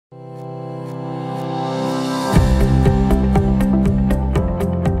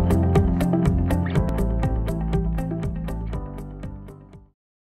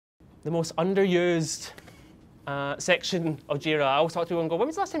the most underused section of JIRA. I always talk to people and go, when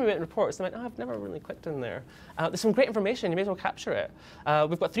was the last time you went in reports? And I went, oh, I've never really clicked in there. There's some great information. You may as well capture it.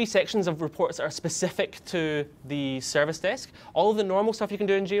 We've got 3 sections of reports that are specific to the service desk. All of the normal stuff you can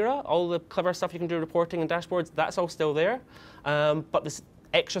do in JIRA, all the clever stuff you can do reporting and dashboards, that's all still there. But this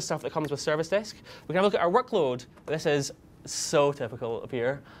extra stuff that comes with service desk. We can have a look at our workload. This is so typical of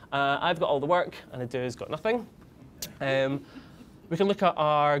here. I've got all the work, and Adu's got nothing. We can look at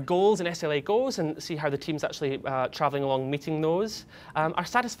our goals and SLA goals and see how the team's actually traveling along meeting those. Our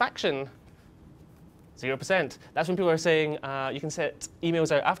satisfaction, 0%. That's when people are saying, you can set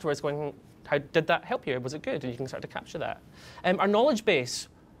emails out afterwards going, how did that help you? Was it good? And you can start to capture that. Our knowledge base,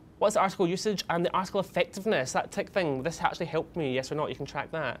 what's the article usage and the article effectiveness, that tick thing, this actually helped me, yes or not, you can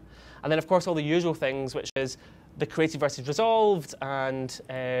track that. And then of course all the usual things, which is the created versus resolved, and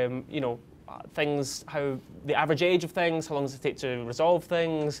you know, things, how the average age of things, how long does it take to resolve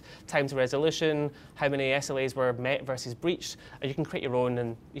things, time to resolution, how many SLAs were met versus breached, and you can create your own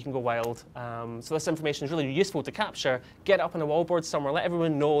and you can go wild. So this information is really useful to capture, get it up on a wallboard somewhere, let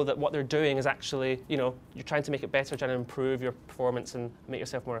everyone know that what they're doing is actually, you know, you're trying to make it better, trying to improve your performance and make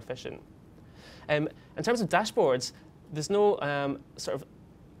yourself more efficient. In terms of dashboards, there's no sort of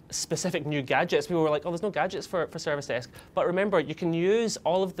specific new gadgets. People were like, oh, there's no gadgets for Service Desk. But remember, you can use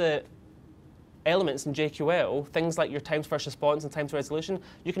all of the elements in JQL, things like your time to first response and time to resolution,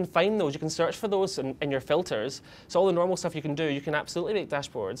 you can find those, you can search for those in your filters. So all the normal stuff you can do, you can absolutely make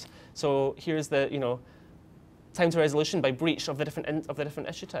dashboards. So here's the, you know, time to resolution by breach of the different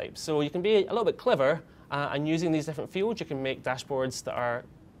issue types. So you can be a little bit clever, and using these different fields, you can make dashboards that are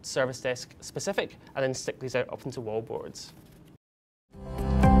Service Desk specific, and then stick these out up into wallboards.